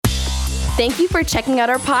Thank you for checking out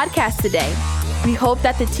our podcast today. We hope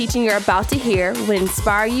that the teaching you're about to hear will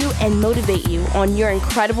inspire you and motivate you on your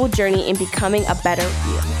incredible journey in becoming a better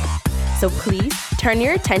you. So please turn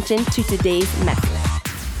your attention to today's message.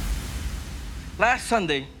 Last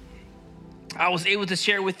Sunday, I was able to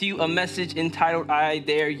share with you a message entitled, I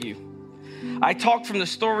Dare You. I talked from the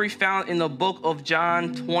story found in the book of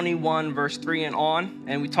John 21, verse 3 and on,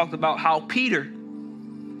 and we talked about how Peter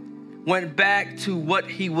went back to what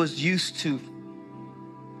he was used to.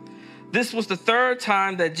 This was the third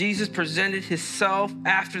time that Jesus presented himself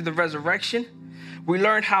after the resurrection. We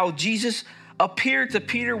learned how Jesus appeared to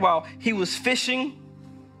Peter while he was fishing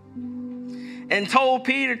and told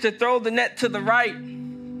Peter to throw the net to the right.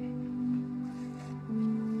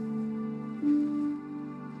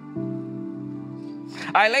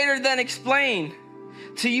 I later then explained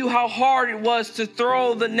to you how hard it was to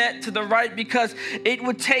throw the net to the right because it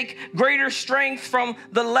would take greater strength from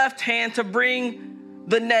the left hand to bring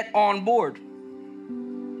the net on board.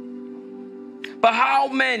 But how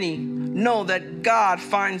many know that God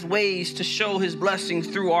finds ways to show his blessings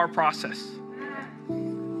through our process?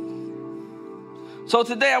 So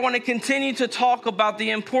today I want to continue to talk about the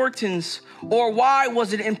importance, or why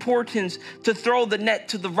was it important to throw the net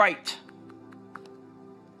to the right?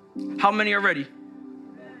 How many are ready?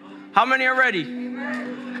 How many are ready?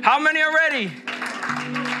 How many are ready?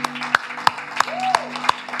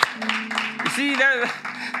 You see,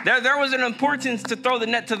 there was an importance to throw the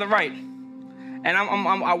net to the right. And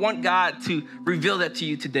I want God to reveal that to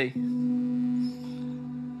you today.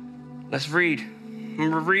 Let's read. I'm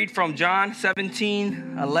going to read from John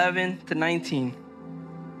 17, 11 to 19.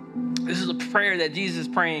 This is a prayer that Jesus is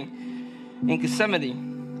praying in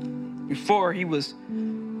Gethsemane before he was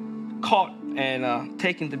caught and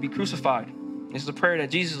taken to be crucified. This is a prayer that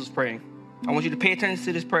Jesus was praying. I want you to pay attention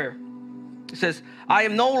to this prayer. It says, I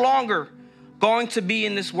am no longer going to be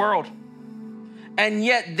in this world, and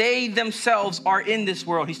yet they themselves are in this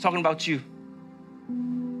world. He's talking about you.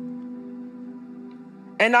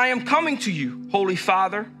 And I am coming to you, Holy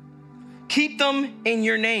Father. Keep them in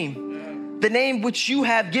your name, the name which you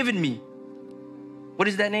have given me. What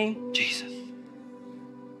is that name? Jesus.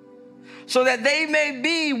 So that they may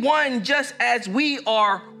be one just as we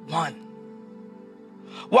are one.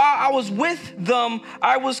 While I was with them,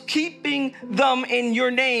 I was keeping them in your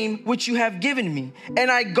name, which you have given me. And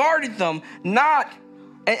I guarded them, not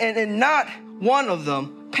one of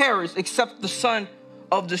them perished except the son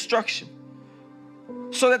of destruction.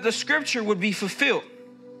 So that the scripture would be fulfilled.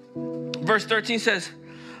 Verse 13 says,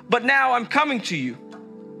 but now I'm coming to you.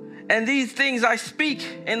 And these things I speak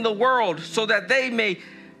in the world so that they may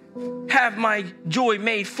have my joy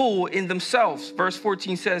made full in themselves. Verse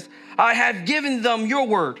 14 says, I have given them your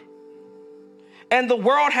word, and the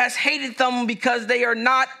world has hated them because they are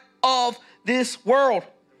not of this world,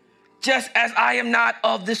 just as I am not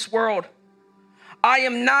of this world. I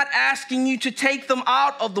am not asking you to take them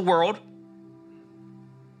out of the world,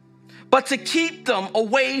 but to keep them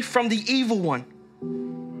away from the evil one.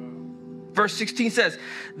 Verse 16 says,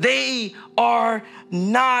 they are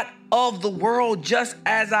not of the world, just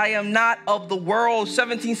as I am not of the world.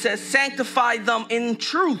 17 says, sanctify them in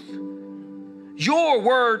truth. Your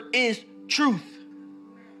word is truth.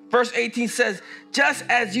 Verse 18 says, just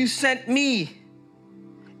as you sent me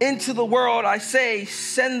into the world, I say,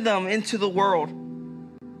 send them into the world.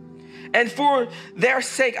 And for their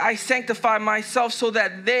sake, I sanctify myself so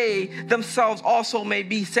that they themselves also may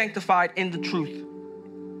be sanctified in the truth.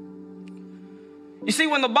 You see,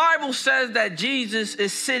 when the Bible says that Jesus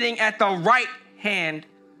is sitting at the right hand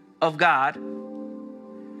of God,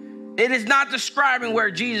 it is not describing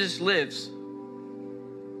where Jesus lives.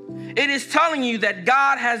 It is telling you that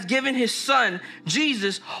God has given his son,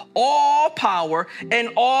 Jesus, all power and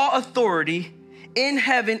all authority in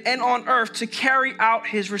heaven and on earth to carry out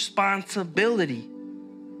his responsibility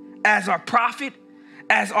as our prophet,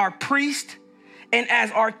 as our priest, and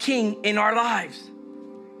as our king in our lives.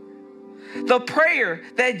 The prayer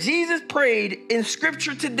that Jesus prayed in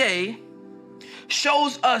scripture today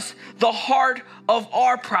shows us the heart of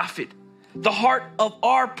our prophet, the heart of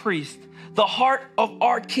our priest, the heart of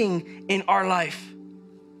our king in our life.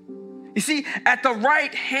 You see, at the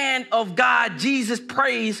right hand of God, Jesus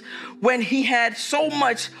prays when he had so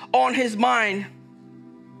much on his mind,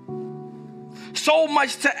 so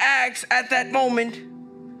much to ask at that moment,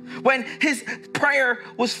 when his prayer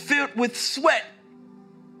was filled with sweat.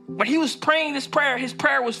 When he was praying this prayer, his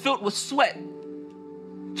prayer was filled with sweat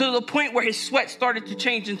to the point where his sweat started to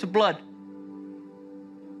change into blood.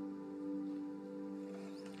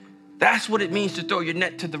 That's what it means to throw your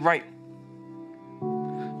net to the right.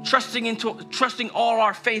 trusting all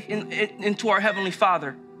our faith into our Heavenly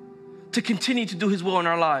Father to continue to do His will in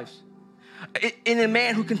our lives. In a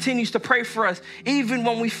man who continues to pray for us, even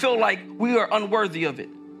when we feel like we are unworthy of it.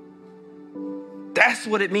 That's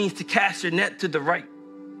what it means to cast your net to the right.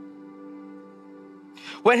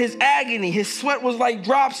 When his agony, his sweat was like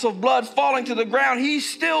drops of blood falling to the ground, he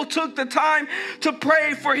still took the time to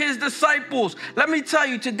pray for his disciples. Let me tell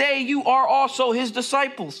you, today you are also his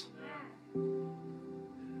disciples.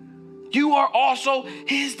 You are also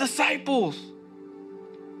his disciples.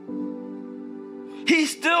 He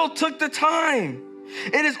still took the time.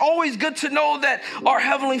 It is always good to know that our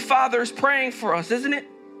Heavenly Father is praying for us, isn't it?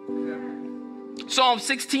 Psalm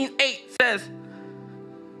 16:8 says,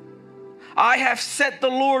 I have set the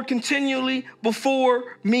Lord continually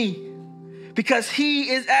before me, because he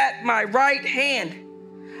is at my right hand.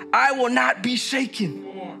 I will not be shaken.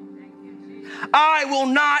 I will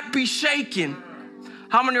not be shaken.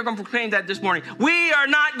 How many are going to proclaim that this morning? We are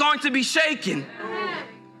not going to be shaken.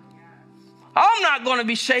 I'm not going to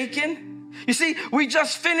be shaken. You see, we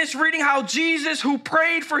just finished reading how Jesus, who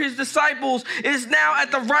prayed for his disciples, is now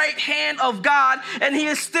at the right hand of God, and he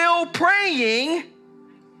is still praying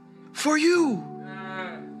for you.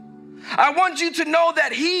 I want you to know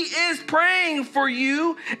that he is praying for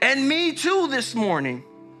you and me too this morning.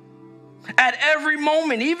 At every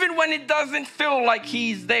moment, even when it doesn't feel like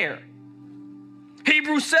he's there.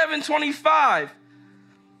 Hebrews 7:25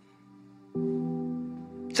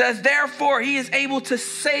 says, therefore he is able to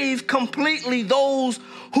save completely those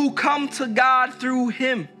who come to God through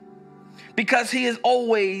him, because he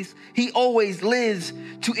always lives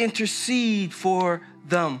to intercede for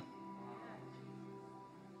them.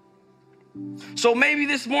 So maybe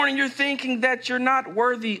this morning you're thinking that you're not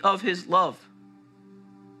worthy of his love.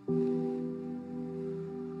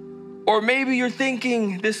 Or maybe you're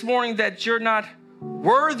thinking this morning that you're not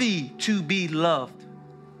worthy to be loved.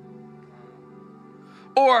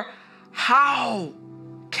 Or how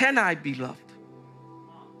can I be loved?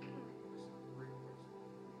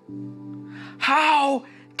 How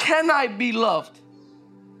can I be loved?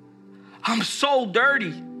 I'm so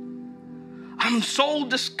dirty. I'm so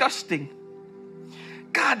disgusting.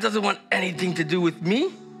 God doesn't want anything to do with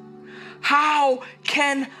me. How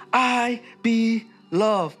can I be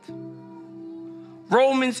loved?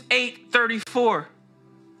 Romans 8:34.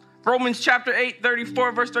 Romans chapter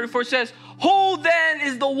 8:34, verse 34 says, who then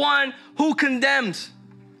is the one who condemns?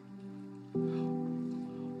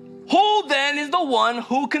 Who then is the one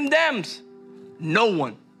who condemns? No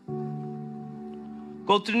one.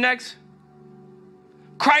 Go to the next.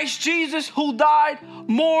 Christ Jesus, who died,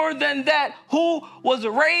 more than that, who was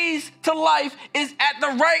raised to life, is at the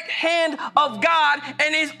right hand of God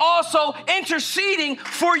and is also interceding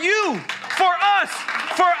for you, for us,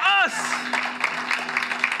 for us.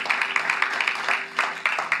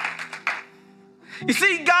 You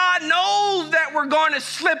see, God knows that we're going to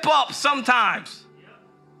slip up sometimes.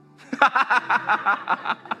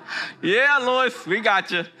 Yeah, Lois, we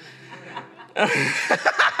got you.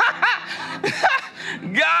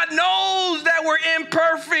 God knows that we're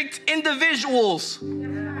imperfect individuals.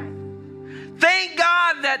 Thank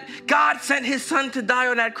God that God sent his son to die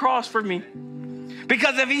on that cross for me.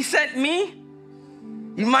 Because if he sent me,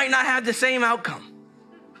 you might not have the same outcome.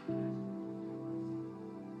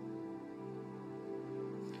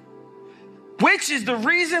 Which is the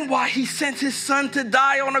reason why he sent his son to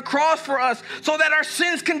die on a cross for us, so that our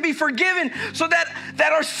sins can be forgiven, so that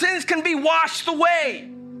our sins can be washed away.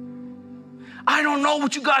 I don't know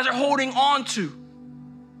what you guys are holding on to.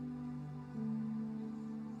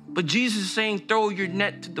 But Jesus is saying, throw your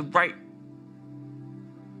net to the right.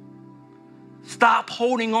 Stop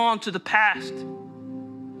holding on to the past.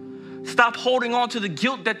 Stop holding on to the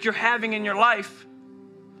guilt that you're having in your life.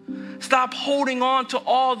 Stop holding on to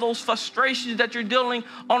all those frustrations that you're dealing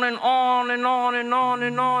on and on and on and on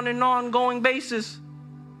and on and ongoing basis.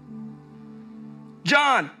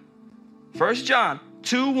 1 John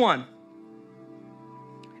 2:1.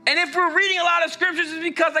 And if we're reading a lot of scriptures, it's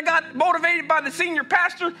because I got motivated by the senior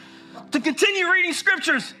pastor to continue reading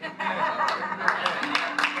scriptures.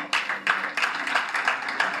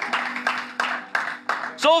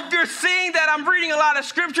 So if you're seeing that I'm reading a lot of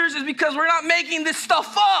scriptures, it's because we're not making this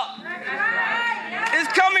stuff up.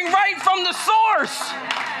 It's coming right from the source.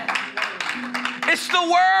 It's the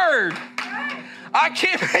word. I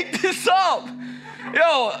can't make this up.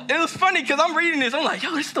 Yo, it was funny because I'm reading this. I'm like,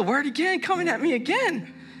 yo, it's the word again, coming at me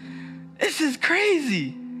again. This is crazy.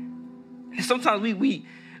 And sometimes we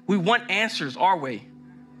want answers our way.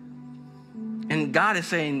 And God is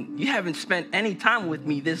saying, you haven't spent any time with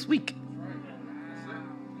me this week.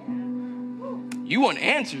 You want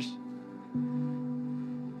answers.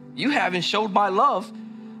 You haven't showed my love,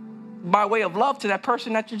 my way of love to that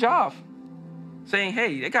person at your job. Saying,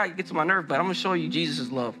 hey, that guy gets on my nerve, but I'm going to show you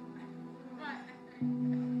Jesus' love.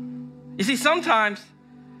 You see, sometimes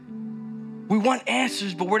we want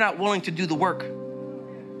answers, but we're not willing to do the work.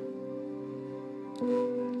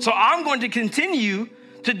 So I'm going to continue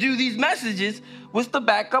to do these messages with the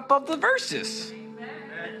backup of the verses.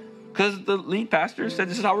 Because the lead pastor said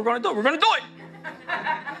this is how we're going to do it. We're going to do it.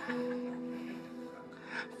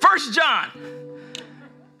 1 John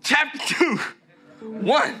chapter 2,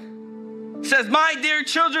 1 says, my dear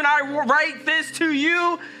children, I write this to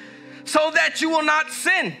you so that you will not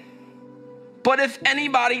sin. But if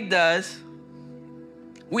anybody does,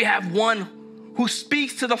 we have one who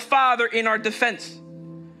speaks to the Father in our defense,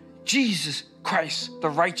 Jesus Christ, the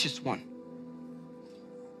righteous one.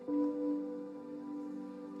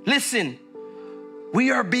 Listen, we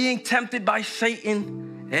are being tempted by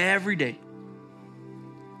Satan every day.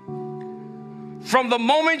 From the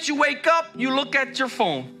moment you wake up, you look at your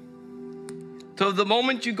phone. Till the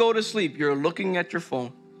moment you go to sleep, you're looking at your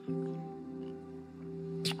phone.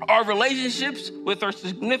 Our relationships with our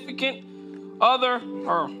significant other,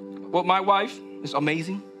 or with my wife, is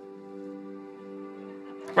amazing.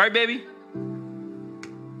 Right, baby?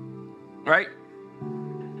 Right?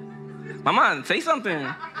 Mama, say something.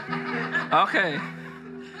 Okay.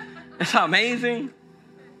 It's amazing.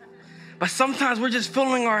 But sometimes we're just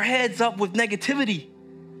filling our heads up with negativity.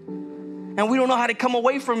 And we don't know how to come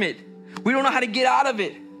away from it. We don't know how to get out of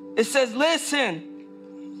it. It says,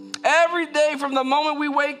 listen, every day from the moment we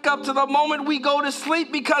wake up to the moment we go to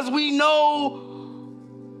sleep, because we know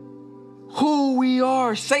who we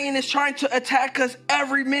are. Satan is trying to attack us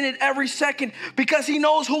every minute, every second, because he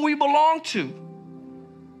knows who we belong to.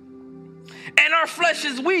 And our flesh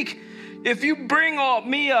is weak. If you bring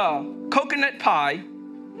me a coconut pie,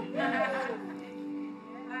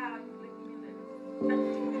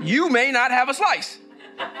 you may not have a slice.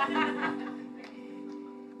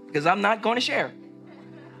 Because I'm not going to share.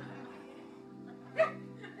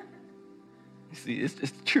 You see, it's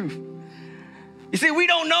the truth. You see, we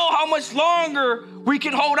don't know how much longer we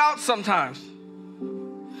can hold out sometimes.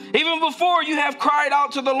 Even before you have cried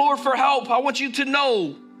out to the Lord for help, I want you to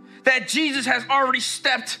know that Jesus has already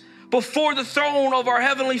stepped before the throne of our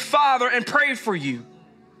Heavenly Father and prayed for you.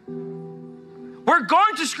 We're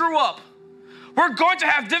going to screw up. We're going to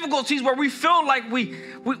have difficulties where we feel like we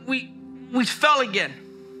fell again.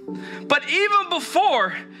 But even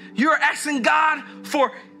before you're asking God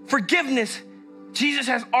for forgiveness, Jesus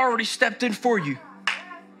has already stepped in for you.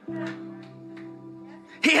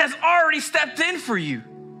 He has already stepped in for you.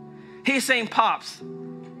 He's saying, Pops,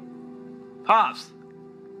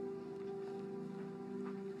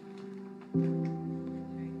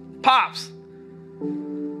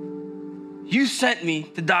 you sent me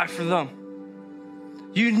to die for them.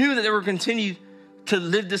 You knew that they were continue to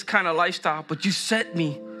live this kind of lifestyle, but you sent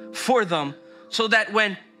me for them so that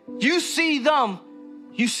when you see them,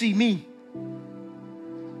 you see me.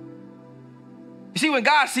 You see, when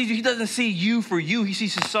God sees you, he doesn't see you for you. He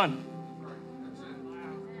sees his son.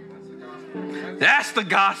 That's the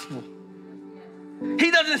gospel.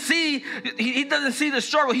 He doesn't see the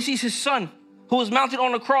struggle. He sees his son who was mounted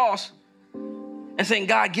on the cross and saying,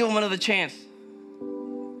 God, give him another chance.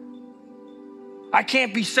 I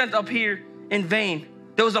can't be sent up here in vain.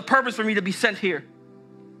 There was a purpose for me to be sent here.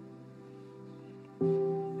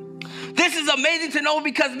 This is amazing to know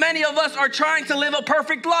because many of us are trying to live a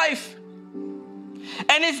perfect life.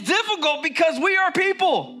 And it's difficult because we are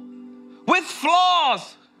people with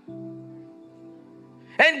flaws.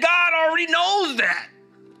 And God already knows that.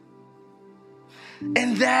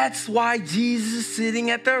 And that's why Jesus is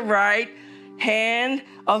sitting at the right hand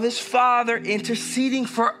of his Father, interceding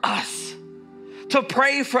for us, to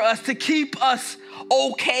pray for us, to keep us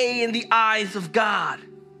okay in the eyes of God.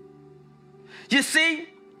 You see,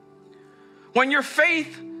 when you're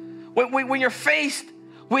faced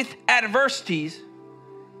with adversities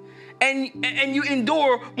and you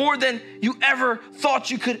endure more than you ever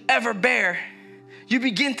thought you could ever bear, you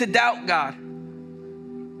begin to doubt God.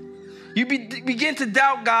 You begin to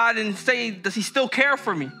doubt God and say, does he still care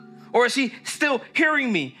for me? Or is he still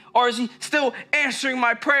hearing me? Or is he still answering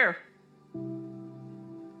my prayer?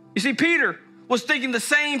 You see, Peter was thinking the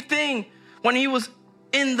same thing when he was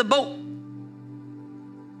in the boat.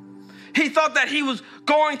 He thought that he was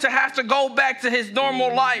going to have to go back to his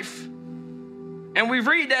normal life. And we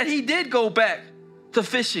read that he did go back to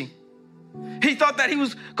fishing. He thought that he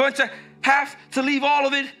was going to have to leave all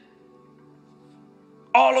of it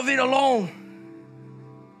alone.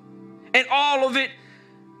 And all of it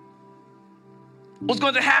was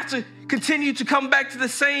going to have to continue to come back to the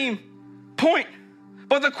same point.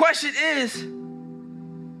 But the question is,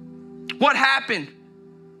 what happened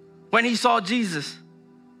when he saw Jesus?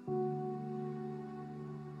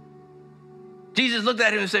 Jesus looked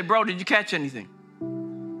at him and said, bro, did you catch anything?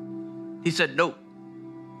 He said, nope.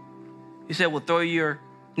 He said, well, throw your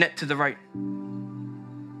net to the right.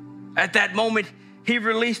 At that moment, he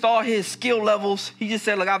released all his skill levels. He just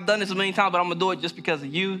said, look, I've done this a million times, but I'm going to do it just because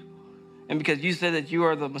of you and because you said that you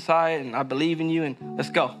are the Messiah and I believe in you, and let's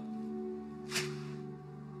go.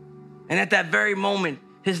 And at that very moment,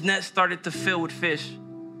 his net started to fill with fish.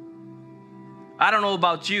 I don't know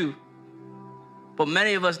about you, but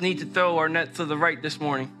many of us need to throw our net to the right this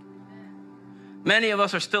morning. Many of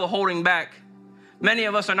us are still holding back. Many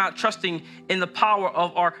of us are not trusting in the power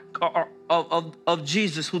of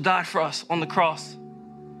Jesus who died for us on the cross.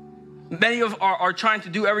 Many of us are trying to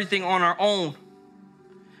do everything on our own.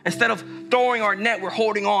 Instead of throwing our net, we're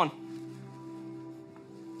holding on.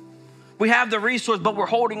 We have the resource, but we're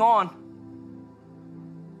holding on.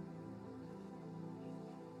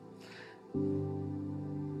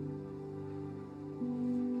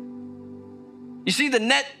 You see, the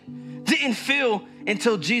net didn't fill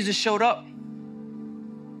until Jesus showed up.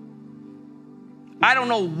 I don't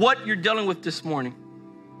know what you're dealing with this morning.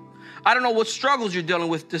 I don't know what struggles you're dealing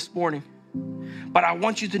with this morning. But I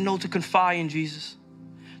want you to know to confide in Jesus,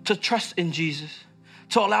 to trust in Jesus,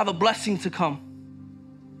 to allow the blessing to come.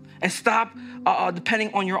 And stop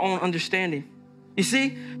depending on your own understanding. You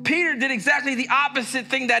see, Peter did exactly the opposite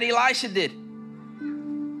thing that Elisha did.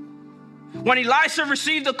 When Elisha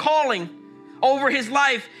received the calling over his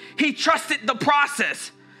life, he trusted the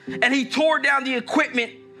process. And he tore down the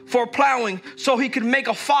equipment for plowing so he could make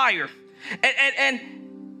a fire.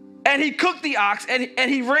 And he cooked the ox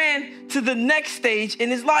and he ran to the next stage in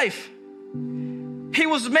his life. He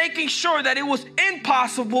was making sure that it was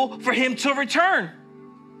impossible for him to return.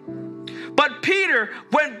 But Peter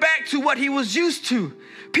went back to what he was used to.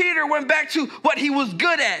 Peter went back to what he was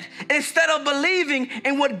good at instead of believing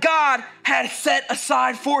in what God had set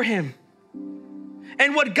aside for him.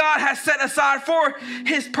 And what God has set aside for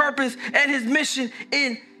his purpose and his mission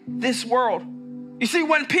in this world. You see,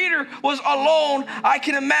 when Peter was alone, I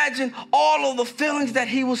can imagine all of the feelings that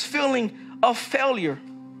he was feeling of failure.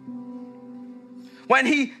 When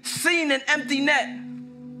he seen an empty net.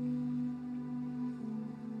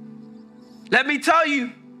 Let me tell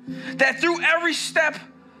you that through every step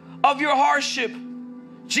of your hardship,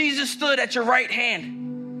 Jesus stood at your right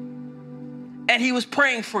hand and he was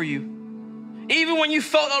praying for you. Even when you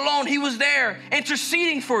felt alone, he was there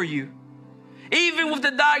interceding for you. Even with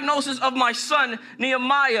the diagnosis of my son,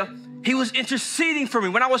 Nehemiah, he was interceding for me.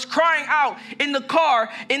 When I was crying out in the car,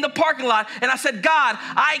 in the parking lot, and I said, God,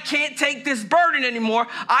 I can't take this burden anymore.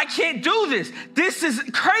 I can't do this. This is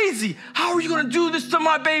crazy. How are you going to do this to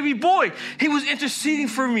my baby boy? He was interceding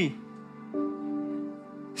for me.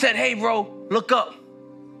 Said, hey, bro, look up.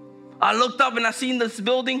 I looked up and I seen this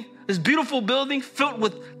building, this beautiful building filled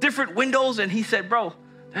with different windows. And he said, bro,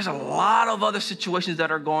 there's a lot of other situations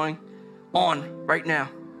that are going on right now.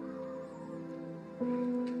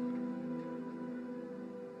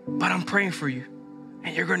 But I'm praying for you,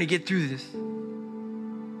 and you're going to get through this.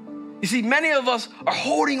 You see, many of us are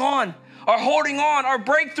holding on. Our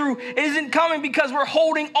breakthrough isn't coming because we're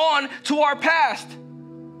holding on to our past.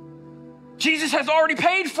 Jesus has already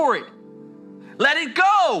paid for it. Let it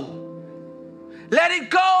go. Let it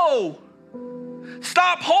go.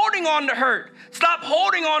 Stop holding on to hurt. Stop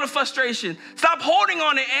holding on to frustration. Stop holding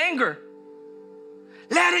on to anger.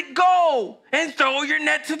 Let it go and throw your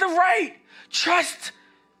net to the right. Trust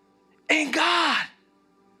in God.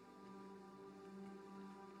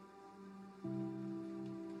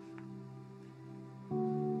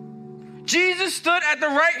 Jesus stood at the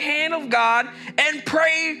right hand of God and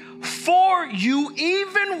prayed for you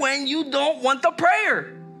even when you don't want the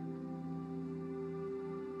prayer.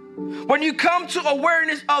 When you come to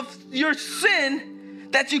awareness of your sin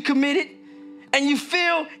that you committed and you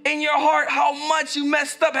feel in your heart how much you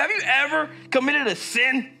messed up. Have you ever committed a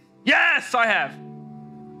sin? Yes, I have.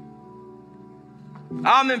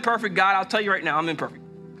 I'm imperfect, God. I'll tell you right now, I'm imperfect.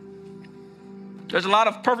 There's a lot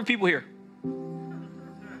of perfect people here.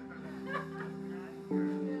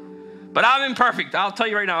 But I'm imperfect. I'll tell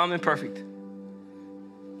you right now, I'm imperfect.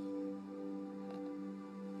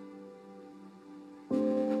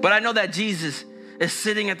 But I know that Jesus is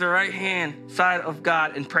sitting at the right hand side of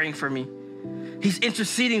God and praying for me. He's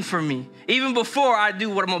interceding for me. Even before I do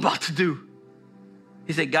what I'm about to do.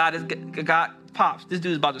 He said, God, Pops, this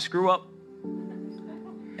dude is about to screw up.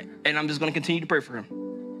 And I'm just going to continue to pray for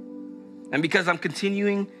him. And because I'm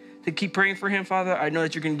continuing to keep praying for him, Father. I know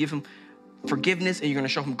that you're going to give him forgiveness, and you're going to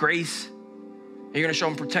show him grace, and you're going to show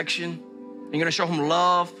him protection, and you're going to show him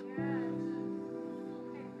love.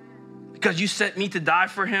 Because you sent me to die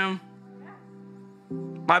for him.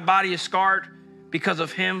 My body is scarred because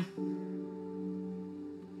of him.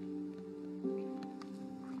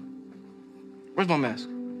 Where's my mask?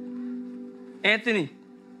 Anthony,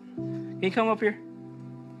 can you come up here?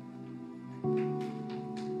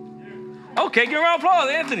 Okay, give a round of applause,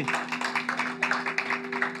 Anthony.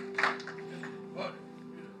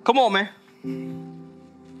 Come on, man.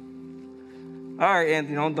 All right,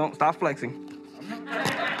 Anthony, don't stop flexing.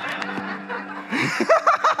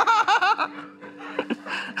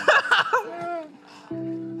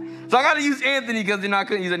 So I got to use Anthony because I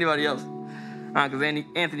couldn't use anybody else. Because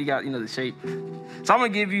Anthony got, the shape. So I'm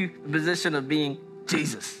going to give you the position of being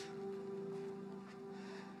Jesus.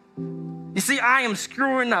 You see, I am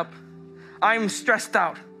screwing up. I am stressed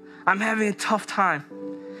out. I'm having a tough time.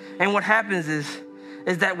 And what happens is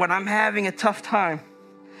that when I'm having a tough time,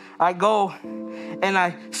 I go and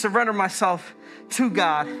I surrender myself to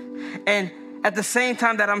God. And at the same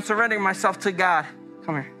time that I'm surrendering myself to God,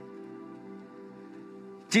 come here.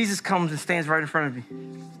 Jesus comes and stands right in front of me.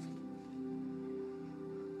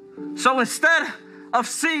 So instead of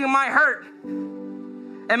seeing my hurt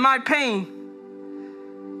and my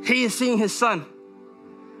pain, he is seeing his son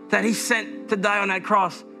that he sent to die on that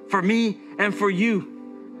cross for me and for you.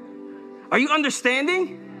 Are you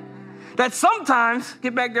understanding that sometimes,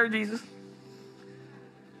 get back there, Jesus,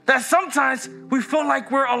 that sometimes we feel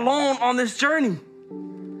like we're alone on this journey.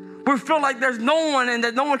 We feel like there's no one and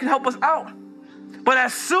that no one can help us out. But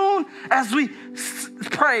as soon as we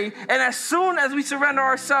pray and as soon as we surrender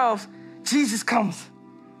ourselves, Jesus comes.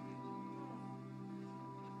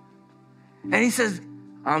 And he says,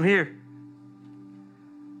 I'm here.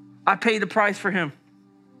 I paid the price for him.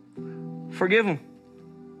 Forgive him.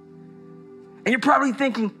 And you're probably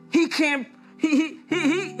thinking, he can't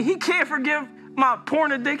forgive my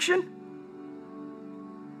porn addiction.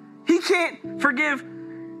 He can't forgive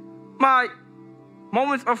my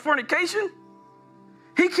moments of fornication.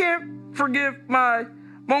 He can't forgive my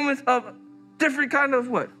moments of different kind of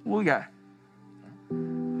what? What we got?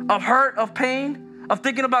 Of hurt, of pain, of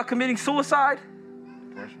thinking about committing suicide,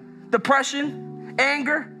 depression,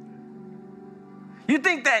 anger. You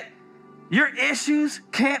think that your issues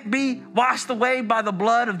can't be washed away by the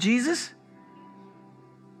blood of Jesus?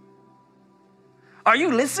 Are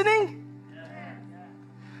you listening?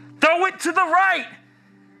 Throw it to the right.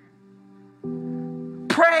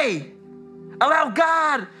 Pray. Allow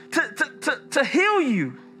God to heal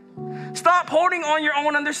you. Stop holding on your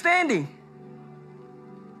own understanding.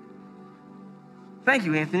 Thank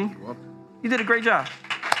you, Anthony. You did a great job.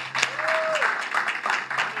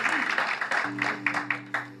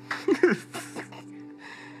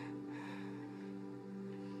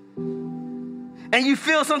 And you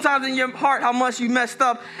feel sometimes in your heart how much you messed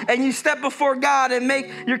up, and you step before God and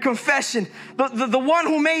make your confession. The one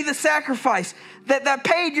who made the sacrifice, that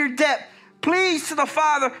paid your debt, pleads to the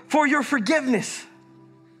Father for your forgiveness.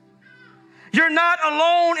 You're not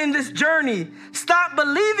alone in this journey. Stop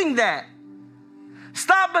believing that.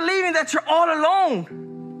 Stop believing that you're all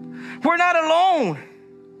alone. We're not alone.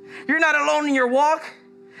 You're not alone in your walk.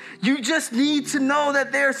 You just need to know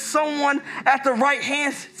that there's someone at the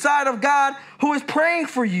right-hand side of God who is praying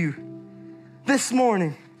for you this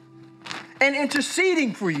morning and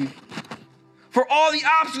interceding for you for all the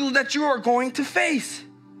obstacles that you are going to face.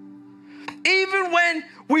 Even when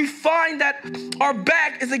we find that our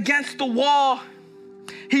back is against the wall,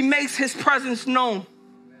 he makes his presence known.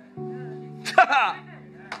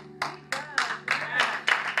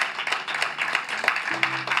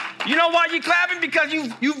 You know why you're clapping? Because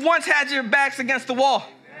you've once had your backs against the wall.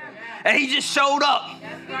 And he just showed up.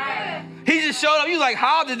 He just showed up. You was like,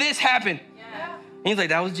 how did this happen? And he's like,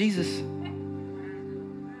 that was Jesus.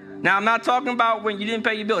 Now, I'm not talking about when you didn't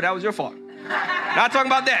pay your bill. That was your fault. Not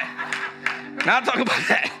talking about that. Not talking about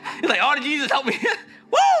that. He's like, oh, did Jesus help me?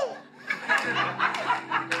 Woo!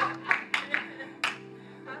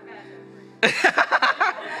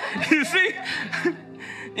 You see?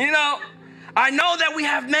 You know, I know that we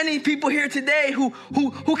have many people here today who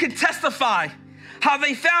can testify how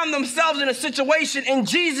they found themselves in a situation and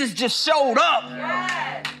Jesus just showed up.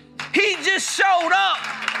 Yes. He just showed up.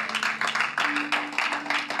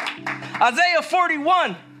 Isaiah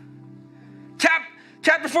 41,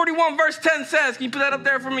 chapter 41, verse 10 says, can you put that up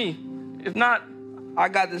there for me? If not, I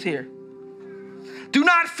got this here. Do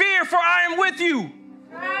not fear, for I am with you.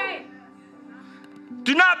 Right.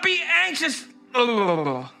 Do not be anxious.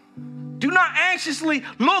 Do not anxiously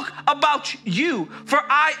look about you, for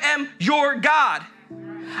I am your God.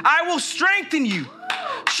 I will strengthen you.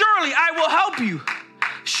 Surely I will help you.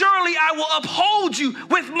 Surely I will uphold you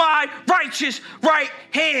with my righteous right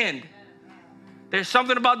hand. There's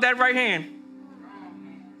something about that right hand.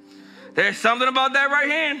 There's something about that right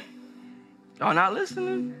hand. Y'all not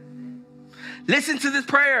listening? Listen to this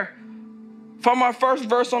prayer from our first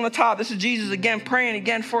verse on the top. This is Jesus again praying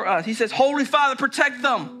again for us. He says, Holy Father, protect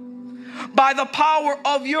them by the power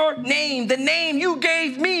of your name, the name you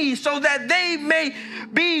gave me, so that they may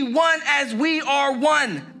be one as we are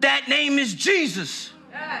one. That name is Jesus.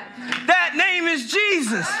 That name is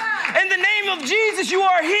Jesus. In the name of Jesus, you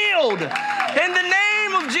are healed. In the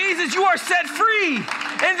name of Jesus, you are set free.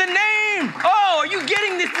 In the name, are you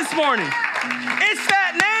getting this morning? It's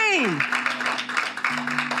that name.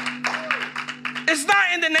 It's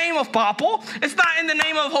not in the name of Papo. It's not in the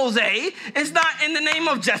name of Jose. It's not in the name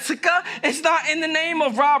of Jessica. It's not in the name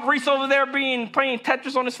of Rob Reese over there playing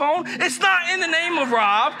Tetris on his phone. It's not in the name of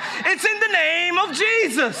Rob. It's in the name of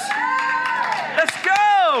Jesus. Let's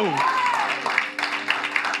go.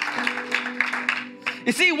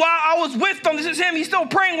 You see, while I was with them, this is him, he's still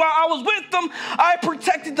praying. While I was with them, I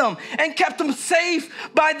protected them and kept them safe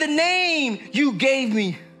by the name you gave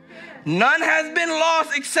me. None has been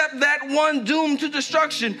lost except that one doomed to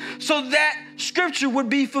destruction, so that scripture would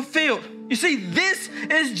be fulfilled. You see, this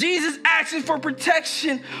is Jesus asking for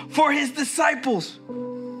protection for his disciples,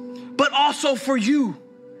 but also for you.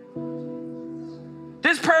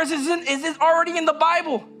 This person is already in the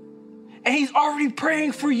Bible, and he's already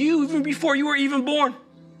praying for you even before you were even born.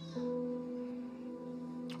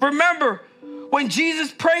 Remember, when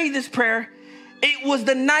Jesus prayed this prayer, it was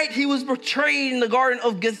the night he was betrayed in the Garden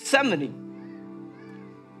of Gethsemane.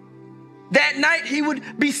 That night he would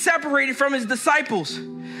be separated from his disciples.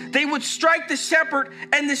 They would strike the shepherd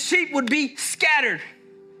and the sheep would be scattered.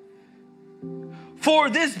 For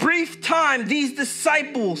this brief time, these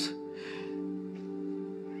disciples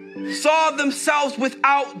saw themselves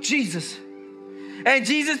without Jesus. And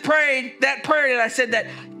Jesus prayed that prayer that I said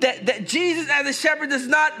that Jesus as a shepherd does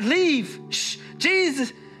not leave.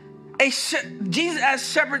 Jesus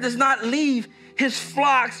as shepherd does not leave his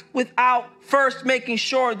flocks without first making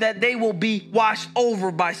sure that they will be washed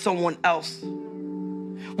over by someone else.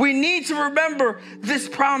 We need to remember this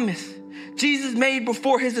promise Jesus made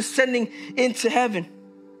before his ascending into heaven.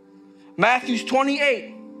 Matthew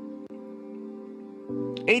 28,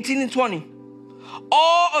 18 and 20.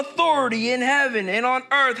 All authority in heaven and on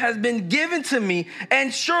earth has been given to me,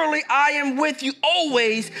 and surely I am with you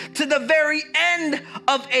always to the very end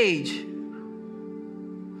of age.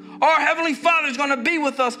 Our Heavenly Father is going to be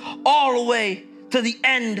with us all the way to the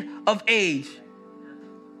end of age.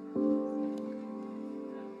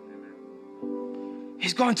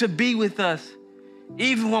 He's going to be with us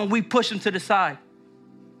even when we push him to the side.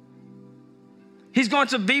 He's going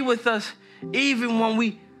to be with us even when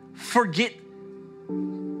we forget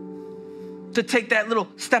to take that little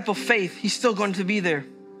step of faith. He's still going to be there.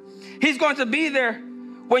 He's going to be there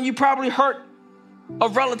when you probably hurt a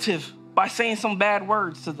relative by saying some bad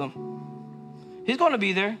words to them. He's going to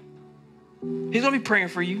be there. He's going to be praying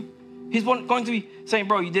for you. He's going to be saying,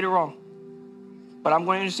 bro, you did it wrong, but I'm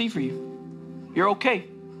going to intercede for you. You're okay.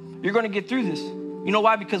 You're going to get through this. You know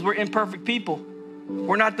why? Because we're imperfect people.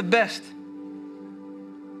 We're not the best.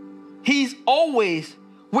 He's always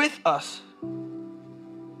with us.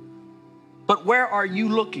 But where are you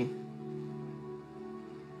looking?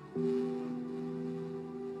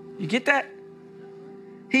 You get that?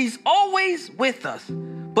 He's always with us.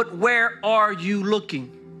 But where are you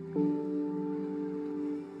looking?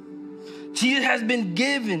 Jesus has been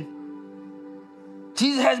given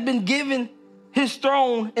his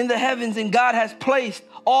throne in the heavens, and God has placed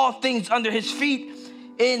all things under his feet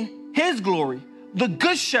in his glory. The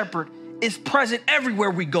good shepherd is present everywhere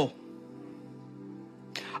we go.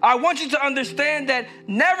 I want you to understand that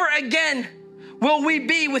never again will we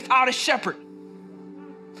be without a shepherd.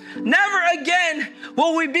 Never again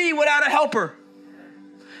will we be without a helper.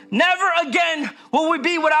 Never again will we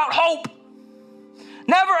be without hope.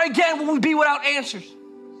 Never again will we be without answers.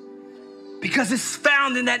 Because it's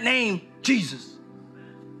found in that name, Jesus.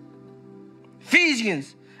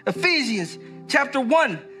 Ephesians chapter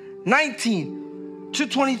 1, 19 to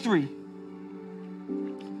 23.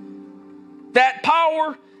 That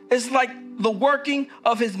power is like the working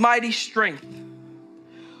of his mighty strength,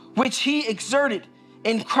 which he exerted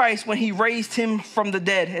in Christ when he raised him from the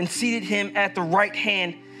dead and seated him at the right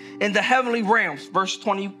hand in the heavenly realms. Verse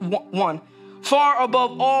 21, far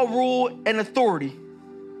above all rule and authority,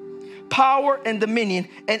 power and dominion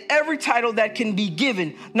and every title that can be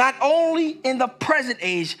given, not only in the present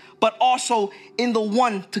age, but also in the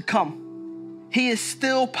one to come. He is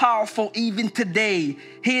still powerful even today.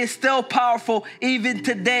 He is still powerful even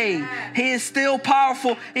today. He is still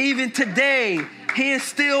powerful even today. He is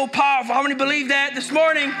still powerful. How many believe that this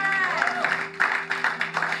morning?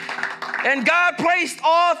 And God placed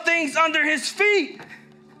all things under his feet.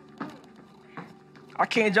 I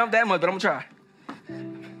can't jump that much, but I'm gonna try.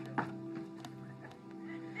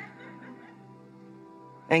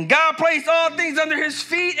 And God placed all things under his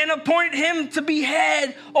feet and appointed him to be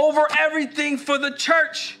head over everything for the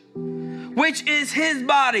church, which is his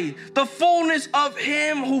body, the fullness of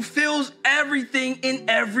him who fills everything in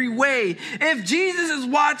every way. If Jesus is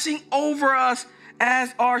watching over us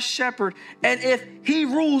as our shepherd, and if he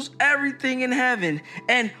rules everything in heaven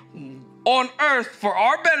and on earth for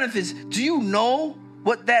our benefits, do you know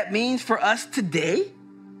what that means for us today?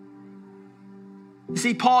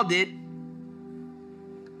 See, Paul did.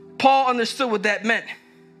 Paul understood what that meant.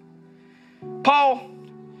 Paul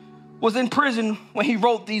was in prison when he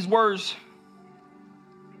wrote these words.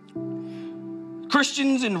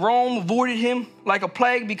 Christians in Rome avoided him like a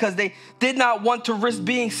plague because they did not want to risk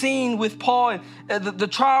being seen with Paul. And the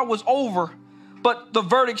trial was over, but the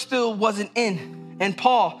verdict still wasn't in. And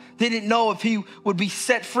Paul didn't know if he would be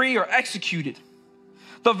set free or executed.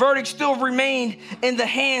 The verdict still remained in the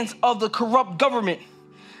hands of the corrupt government.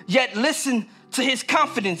 Yet listen to his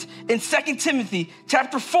confidence in 2 Timothy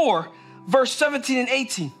chapter 4, verse 17 and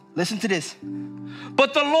 18. Listen to this.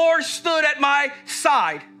 But the Lord stood at my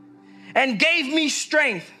side and gave me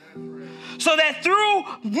strength so that through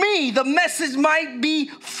me the message might be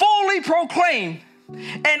fully proclaimed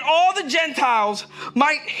and all the Gentiles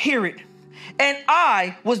might hear it. And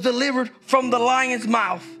I was delivered from the lion's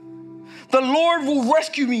mouth. The Lord will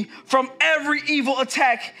rescue me from every evil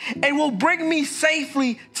attack and will bring me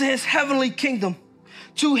safely to his heavenly kingdom.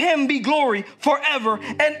 To him be glory forever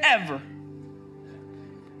and ever.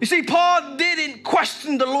 You see, Paul didn't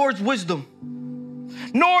question the Lord's wisdom,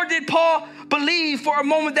 nor did Paul believe for a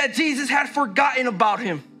moment that Jesus had forgotten about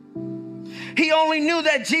him. He only knew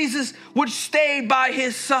that Jesus would stay by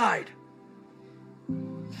his side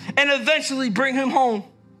and eventually bring him home.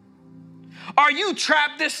 Are you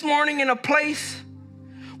trapped this morning in a place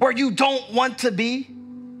where you don't want to be?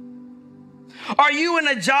 Are you in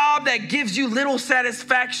a job that gives you little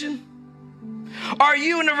satisfaction? Are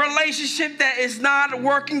you in a relationship that is not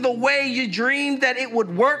working the way you dreamed that it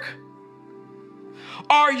would work?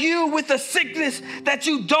 Are you with a sickness that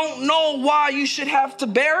you don't know why you should have to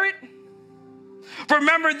bear it?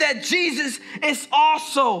 Remember that Jesus is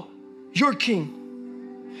also your King.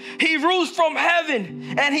 He rules from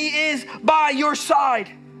heaven and he is by your side.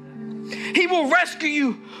 He will rescue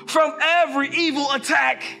you from every evil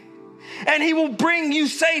attack and he will bring you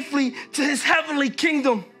safely to his heavenly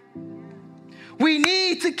kingdom. We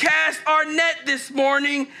need to cast our net this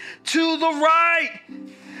morning to the right.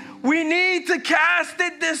 We need to cast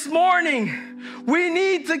it this morning. We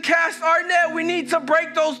need to cast our net. We need to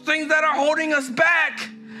break those things that are holding us back.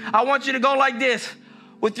 I want you to go like this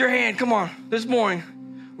with your hand. Come on, this morning.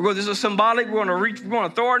 This is symbolic. We're going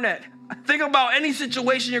to throw our net. Think about any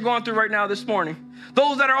situation you're going through right now this morning.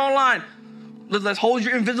 Those that are online, let's hold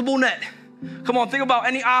your invisible net. Come on, think about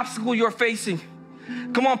any obstacle you're facing.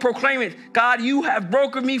 Come on, proclaim it. God, you have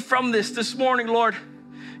broken me from this morning, Lord.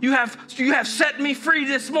 You have set me free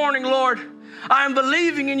this morning, Lord. I am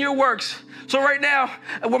believing in your works. So right now,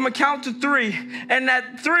 we're going to count to 3. And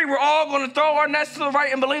at 3, we're all going to throw our nets to the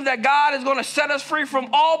right and believe that God is going to set us free from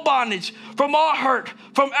all bondage, from all hurt,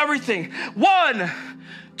 from everything. 1,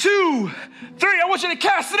 2, 3. I want you to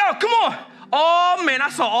cast it out. Come on. Oh, man, I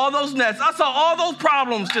saw all those nets. I saw all those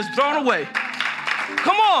problems just thrown away.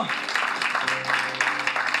 Come on.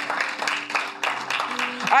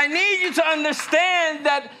 I need you to understand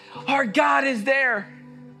that our God is there,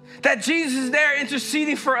 that Jesus is there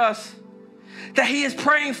interceding for us, that he is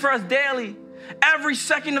praying for us daily. Every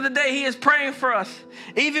second of the day, he is praying for us.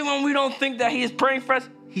 Even when we don't think that he is praying for us,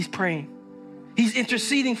 he's praying. He's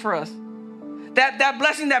interceding for us. That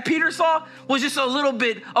blessing that Peter saw was just a little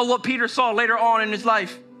bit of what Peter saw later on in his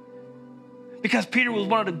life. Because Peter was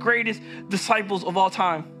one of the greatest disciples of all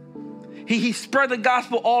time. He spread the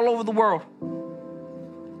gospel all over the world.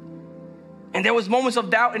 And there was moments of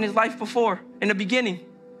doubt in his life before, in the beginning.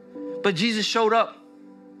 But Jesus showed up.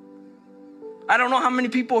 I don't know how many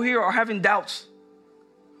people here are having doubts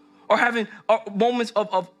or having moments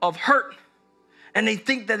of hurt. And they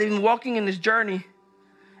think that they've been walking in this journey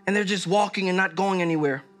and they're just walking and not going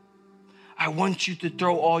anywhere. I want you to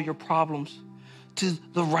throw all your problems to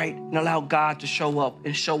the right and allow God to show up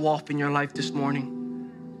and show off in your life this morning.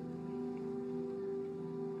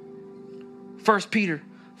 1 Peter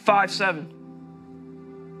 5:7.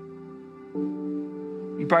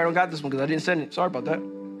 You probably don't got this one because I didn't send it. Sorry about that.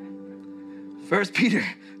 1 Peter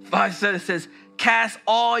 5:7 says, cast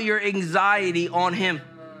all your anxiety on him.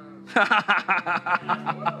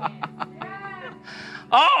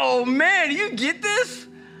 Oh man, you get this?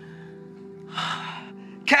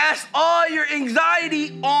 Cast all your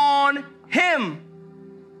anxiety on him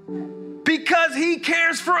because he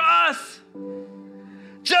cares for us.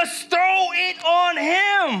 Just throw it on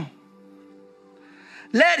him.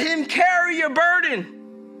 Let him carry your burden.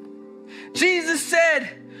 Jesus said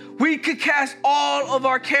we could cast all of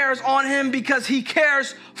our cares on him because he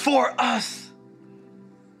cares for us.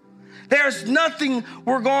 There's nothing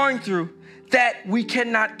we're going through that we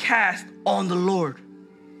cannot cast on the Lord.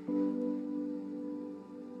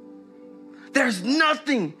 There's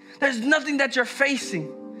nothing that you're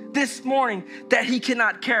facing this morning that he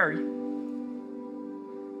cannot carry.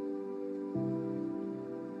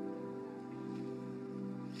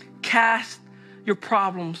 Cast your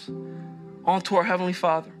problems onto our Heavenly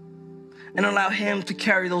Father and allow him to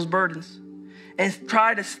carry those burdens. And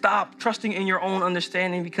try to stop trusting in your own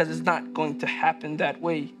understanding because it's not going to happen that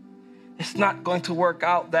way. It's not going to work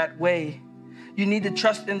out that way. You need to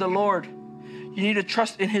trust in the Lord. You need to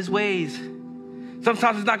trust in his ways.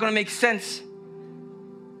 Sometimes it's not going to make sense,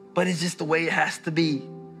 but it's just the way it has to be.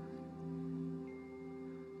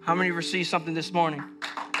 How many received something this morning?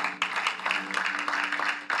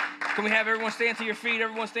 Can we have everyone stand to your feet?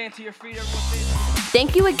 Everyone stand to your feet. Everyone stand to your feet.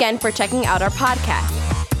 Thank you again for checking out our podcast.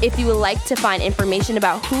 If you would like to find information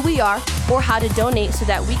about who we are or how to donate so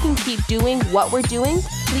that we can keep doing what we're doing,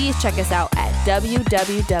 please check us out at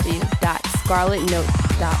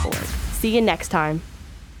www.scarletnote.org. See you next time.